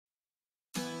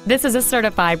This is a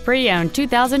certified pre-owned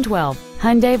 2012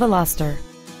 Hyundai Veloster.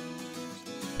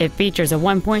 It features a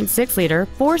 1.6-liter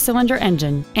four-cylinder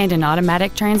engine and an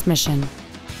automatic transmission.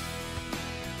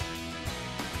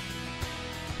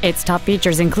 Its top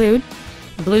features include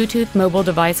Bluetooth mobile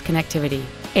device connectivity,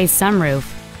 a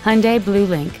sunroof, Hyundai Blue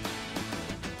Link,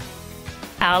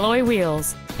 alloy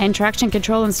wheels, and traction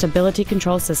control and stability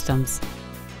control systems.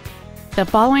 The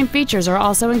following features are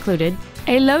also included: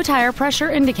 a low tire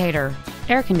pressure indicator,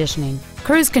 air conditioning,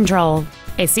 cruise control,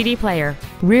 a CD player,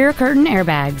 rear curtain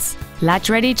airbags,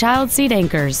 latch-ready child seat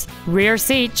anchors, rear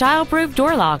seat child-proof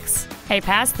door locks, a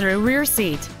pass-through rear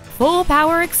seat, full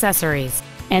power accessories,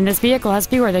 and this vehicle has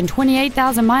fewer than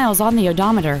 28,000 miles on the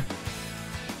odometer.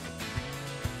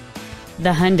 The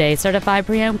Hyundai Certified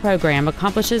Pre-Owned program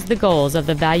accomplishes the goals of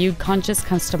the valued-conscious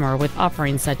customer with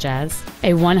offerings such as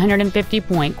a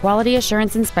 150-point quality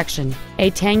assurance inspection,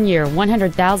 a 10-year,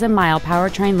 100,000-mile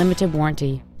powertrain limited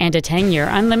warranty, and a 10-year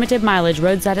unlimited mileage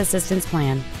roadside assistance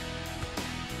plan.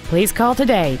 Please call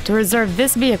today to reserve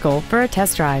this vehicle for a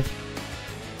test drive.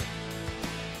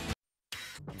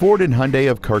 Ford and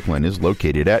Hyundai of Kirkland is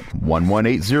located at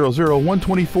 11800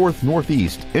 124th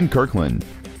Northeast in Kirkland.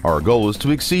 Our goal is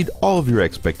to exceed all of your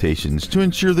expectations to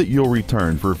ensure that you'll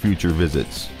return for future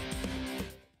visits.